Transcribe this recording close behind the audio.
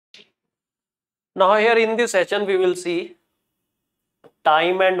Now here in this session we will see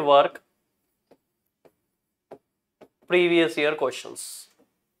time and work previous year questions.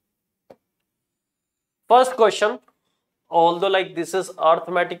 First question, although like this is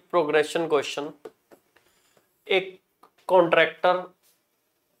arithmetic progression question, a contractor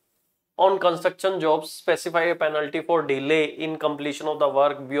on construction jobs specify a penalty for delay in completion of the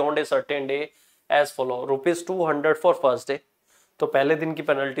work beyond a certain day as follow. Rupees 200 for first day, तो पहले दिन की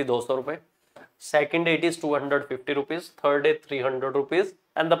penalty 200 रुपए, second day it is 250 rupees, third day 300 rupees,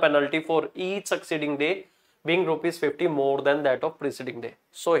 and the penalty for each succeeding day being rupees 50 more than that of preceding day.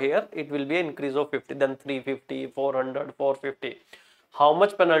 So here it will be an increase of 50, then 350, 400, 450. How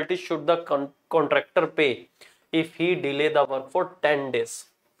much penalty should the contractor pay if he delay the work for 10 days?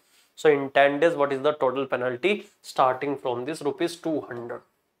 So in 10 days, what is the total penalty starting from this rupees 200?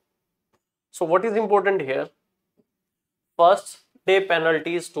 So what is important here? First day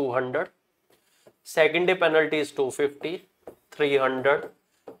penalty is 200, second day penalty is 250, 300,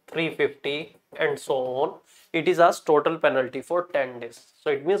 350 and so on. It is as total penalty for 10 days. So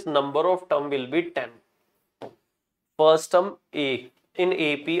it means number of term will be 10. First term A. In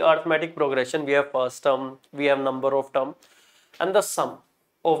AP arithmetic progression we have first term, we have number of term, and the sum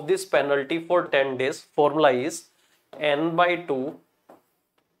of this penalty for 10 days formula is n by 2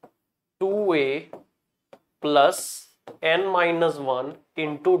 2a plus n minus 1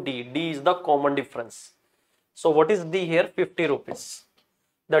 into d. D is the common difference. So what is D here? 50 rupees.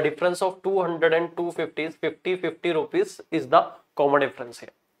 The difference of 200 and 250 is 50 rupees is the common difference here.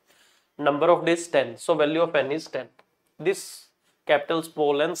 Number of days 10. So value of n is 10. This capital,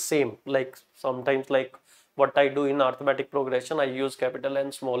 small and same, like sometimes like what I do in arithmetic progression, I use capital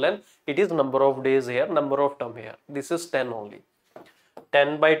and small n. It is number of days here, number of term here. This is 10 only.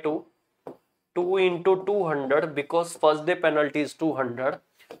 10 by 2, 2 into 200 because first day penalty is 200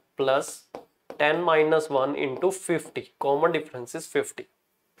 plus 10 minus 1 into 50. Common difference is 50.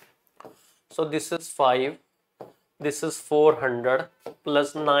 So this is 5. This is 400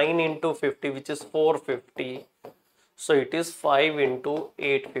 plus 9 into 50 which is 450. So it is 5 into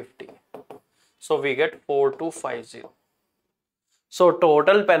 850. So we get 4250. So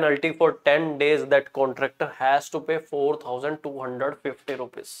total penalty for 10 days that contractor has to pay 4250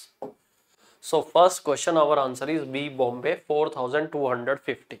 rupees. So first question our answer is B, Bombay,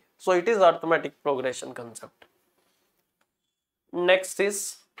 4250. So it is arithmetic progression concept. Next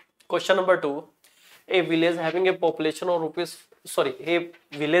is question number 2. A village having a population of a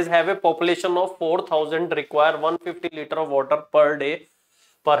village have a population of 4000 require 150 liter of water per day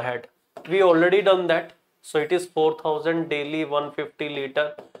per head. We already done that. So it is 4000 daily 150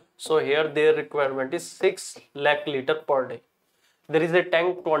 liter. So here their requirement is 6 lakh liter per day. There is a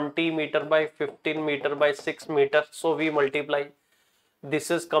tank 20 meter by 15 meter by 6 meter. So we multiply. This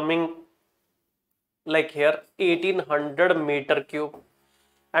is coming like here 1800 meter cube.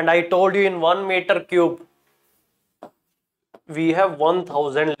 And I told you in 1 meter cube we have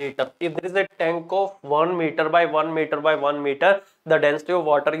 1000 liter. If there is a tank of 1 meter by 1 meter by 1 meter, the density of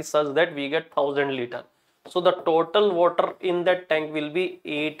water is such that we get 1000 liter. So the total water in that tank will be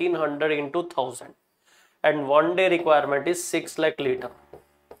 1800 into 1000. And 1 day requirement is 6 lakh liter.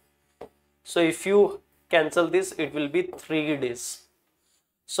 So if you cancel this, it will be 3 days.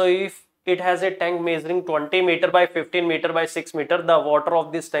 So if it has a tank measuring 20 meter by 15 meter by 6 meter, the water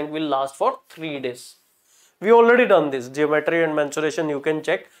of this tank will last for 3 days. We already done this. Geometry and mensuration you can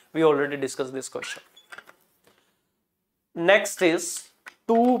check. We already discussed this question. Next is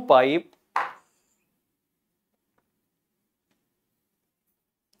 2 pipe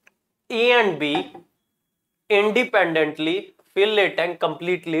A and B independently fill a tank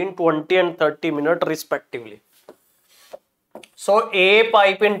completely in 20 and 30 minutes respectively. So A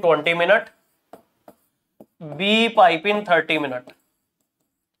pipe in 20 minutes, B pipe in 30 minutes.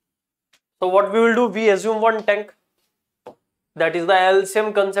 So what we will do, we assume one tank. That is the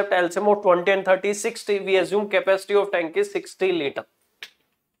LCM concept. LCM of 20 and 30 is 60. We assume capacity of tank is 60 liter.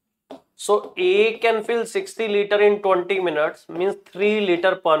 So A can fill 60 liter in 20 minutes, means 3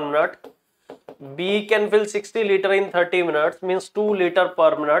 liter per minute. B can fill 60 liter in 30 minutes, means 2 liter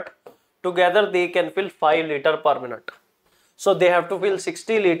per minute. Together they can fill 5 liter per minute. So they have to fill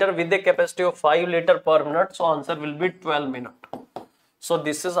 60 liter with a capacity of 5 liter per minute. So answer will be 12 minutes. So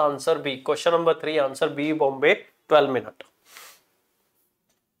this is answer B. Question number 3, answer B, Bombay, 12 minutes.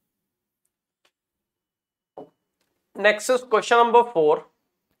 Next is question number 4.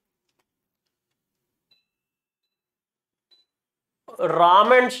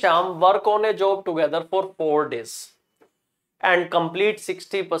 Ram and Shyam work on a job together for 4 days and complete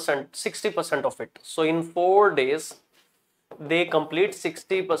 60% of it. So in 4 days, they complete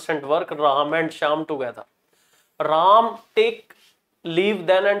 60% work, Ram and Sham together. Ram take leave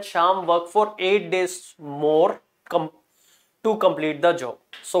then and Sham work for 8 days more to complete the job.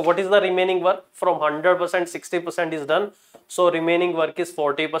 So what is the remaining work? From 100%, 60% is done. So remaining work is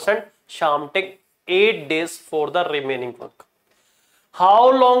 40%. Sham take 8 days for the remaining work.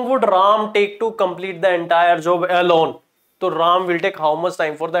 How long would Ram take to complete the entire job alone? So Ram will take how much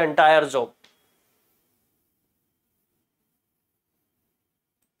time for the entire job?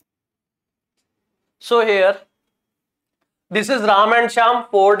 So here, this is Ram and Sham,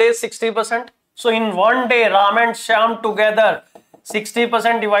 4 days, 60%. So in one day, Ram and Sham together,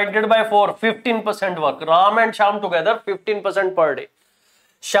 60% divided by 4, 15% work. Ram and Sham together, 15% per day.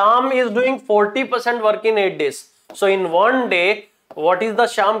 Sham is doing 40% work in 8 days. So in one day, what is the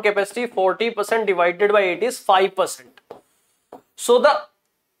Sham capacity? 40% divided by 8 is 5%. So the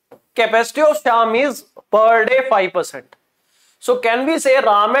capacity of Sham is per day 5%. So can we say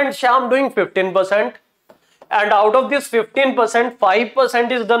Ram and Sham doing 15%? And out of this 15%,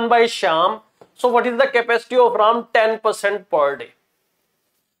 5% is done by Sham. So what is the capacity of Ram? 10% per day.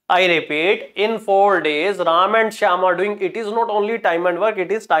 I repeat, in 4 days, Ram and Sham are doing, it is not only time and work,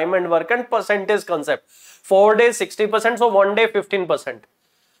 it is time and work and percentage concept. 4 days, 60%, so 1 day, 15%.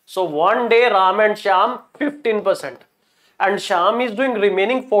 So 1 day, Ram and Sham, 15%. And Sham is doing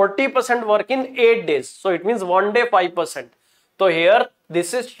remaining 40% work in 8 days. So it means 1 day, 5%. So here,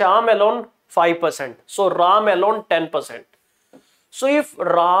 this is Sham alone, 5%. So Ram alone, 10%. So if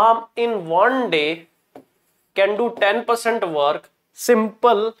Ram in 1 day can do 10% work,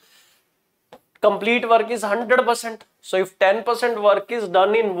 simple, complete work is 100%. So if 10% work is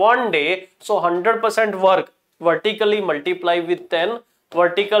done in 1 day, so 100% work vertically multiply with 10,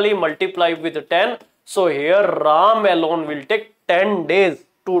 vertically multiply with 10. So here Ram alone will take 10 days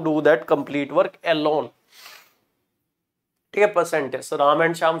to do that complete work alone. Take a percentage. So Ram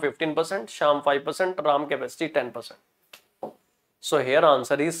and Sham 15%, Sham 5%, Ram capacity 10%. So here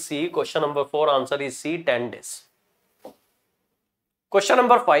answer is C. Question number 4, answer is C, 10 days. Question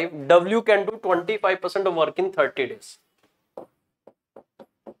number 5, W can do 25% of work in 30 days.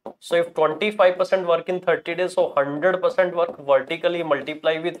 So if 25% work in 30 days, so 100% work vertically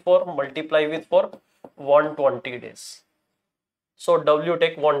multiply with 4, 120 days. So W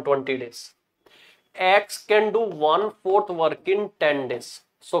take 120 days. X can do 1/4 work in 10 days.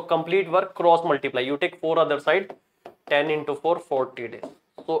 So complete work cross multiply. You take 4 other side, 10 into 4, 40 days.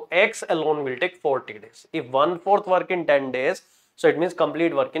 So X alone will take 40 days. If 1/4 work in 10 days, so it means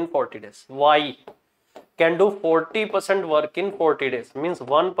complete work in 40 days. Y can do 40% work in 40 days. Means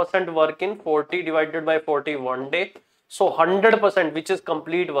 1% work in 40 divided by 40, 1 day. So 100%, which is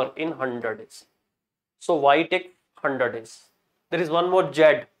complete work in 100 days. So Y take 100 days. There is one more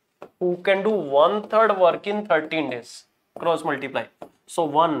Z who can do 1/3 work in 13 days. Cross multiply. So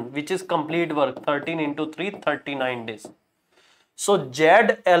 1, which is complete work, 13 into 3, 39 days. So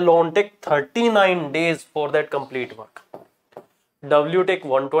Z alone take 39 days for that complete work. W take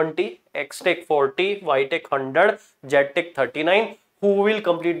 120, X take 40, Y take 100, Z take 39. Who will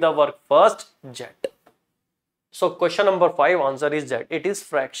complete the work first? Z. So question number 5, answer is Z. It is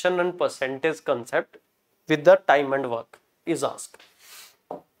fraction and percentage concept with the time and work is asked.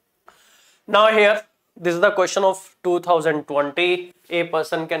 Now here, this is the question of 2020. A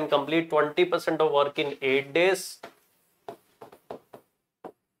person can complete 20% of work in 8 days.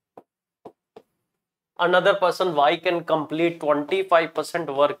 Another person Y can complete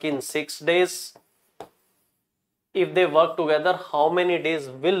 25% work in 6 days. If they work together, how many days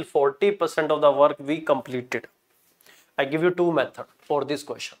will 40% of the work be completed? I give you two methods for this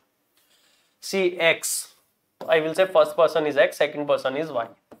question. See X, I will say first person is X, second person is Y.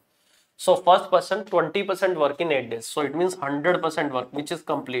 So first person 20% work in 8 days. So it means 100% work which is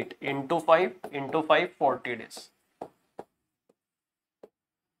complete into 5, 40 days.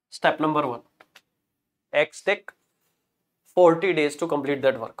 Step number 1. X take 40 days to complete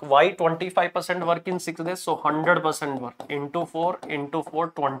that work. Y 25% work in 6 days. So 100% work into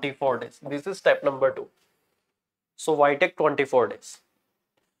 4, 24 days. This is step number 2. So Y take 24 days.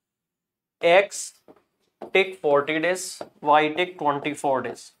 X take 40 days. Y take 24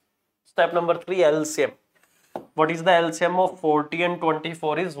 days. Step number 3, LCM. What is the LCM of 40 and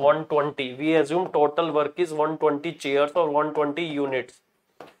 24 is 120. We assume total work is 120 chairs or 120 units.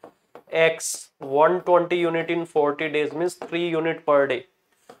 X 120 unit in 40 days means 3 unit per day.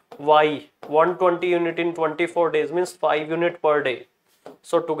 Y 120 unit in 24 days means 5 unit per day.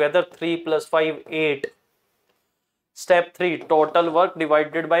 So together 3 plus 5, 8. Step 3, total work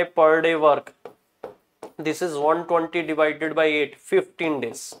divided by per day work. This is 120 divided by 8, 15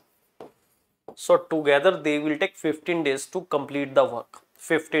 days. So together they will take 15 days to complete the work.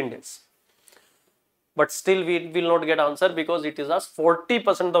 15 days. But still we will not get answer because it is asked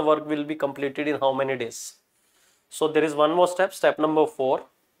 40% of the work will be completed in how many days. So there is one more step, step number 4.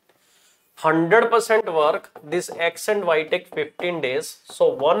 100% work, this x and y take 15 days.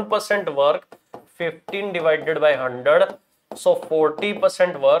 So 1% work, 15 divided by 100. So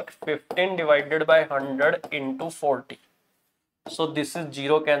 40% work, 15 divided by 100 into 40. So this is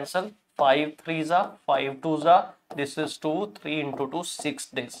 0 cancel. 5 3s are, 5 2s are. This is 2, 3 into 2, 6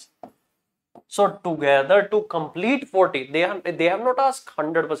 days. So together to complete 40, they have not asked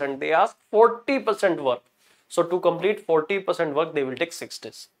 100%, they asked 40% work. So to complete 40% work, they will take 6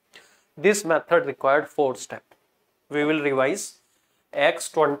 days. This method required 4 steps. We will revise. X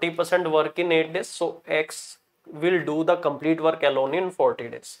 20% work in 8 days. So X will do the complete work alone in 40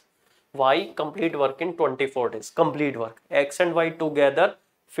 days. Y complete work in 24 days. Complete work. X and Y together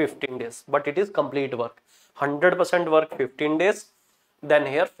 15 days. But it is complete work. 100% work 15 days. Then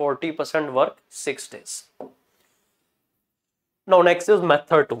here 40% work 6 days. Now next is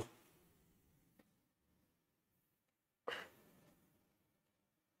method 2.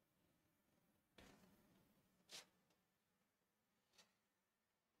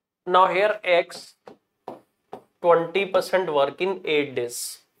 Now here X 20% work in 8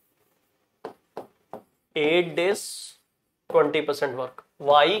 days. 8 days 20% work.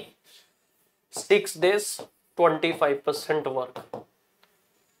 Y 6 days 25% work.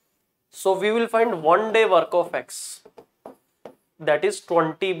 So we will find 1 day work of X, that is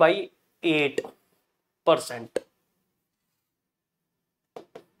 20 by 8%.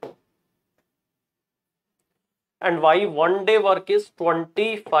 And Y 1 day work is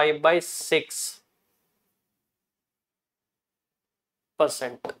 25 by 6%.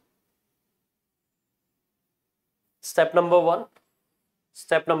 Step number 1.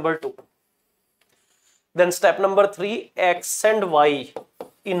 Step number 2. Then step number 3, X and Y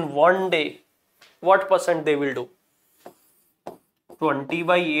in 1 day, what percent they will do? 20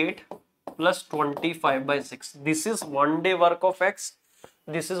 by 8 plus 25 by 6. This is 1 day work of X.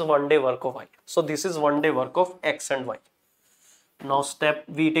 This is 1 day work of Y. So this is 1 day work of X and Y. Now step,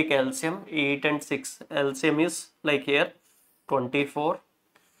 we take LCM. 8 and 6. LCM is like here 24.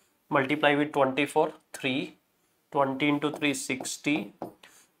 Multiply with 24. 3. 20 into 3, 60.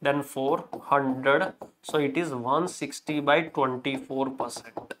 Then 400. So it is 160 by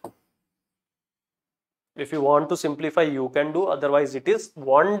 24%. If you want to simplify, you can do. Otherwise, it is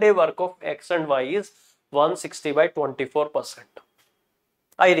 1 day work of X and Y is 160 by 24%.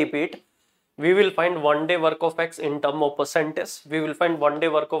 I repeat, we will find 1 day work of X in term of percentage. We will find 1 day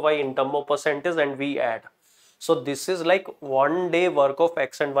work of Y in term of percentage and we add. So this is like 1 day work of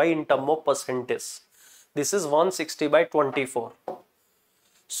X and Y in term of percentage. This is 160 by 24.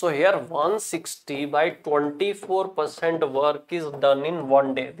 So here 160 by 24% work is done in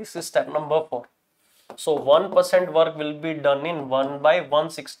 1 day. This is step number 4. So 1% work will be done in 1 by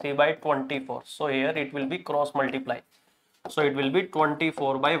 160 by 24. So here it will be cross multiply. So it will be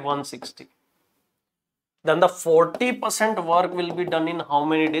 24 by 160. Then the 40% work will be done in how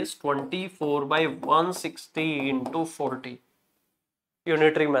many days? 24 by 160 into 40.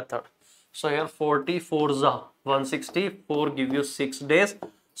 Unitary method. So here 44 is 160. 4 give you 6 days.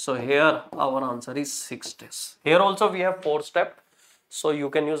 So here our answer is 6 days. Here also we have 4 steps. So you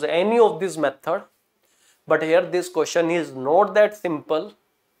can use any of this method. But here this question is not that simple,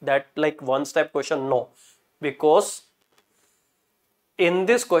 that like 1 step question, no. Because in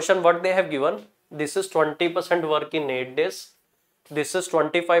this question what they have given, this is 20% work in 8 days. This is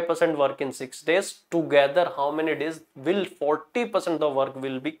 25% work in 6 days. Together how many days will 40% of the work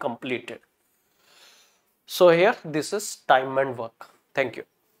will be completed. So here this is time and work. Thank you.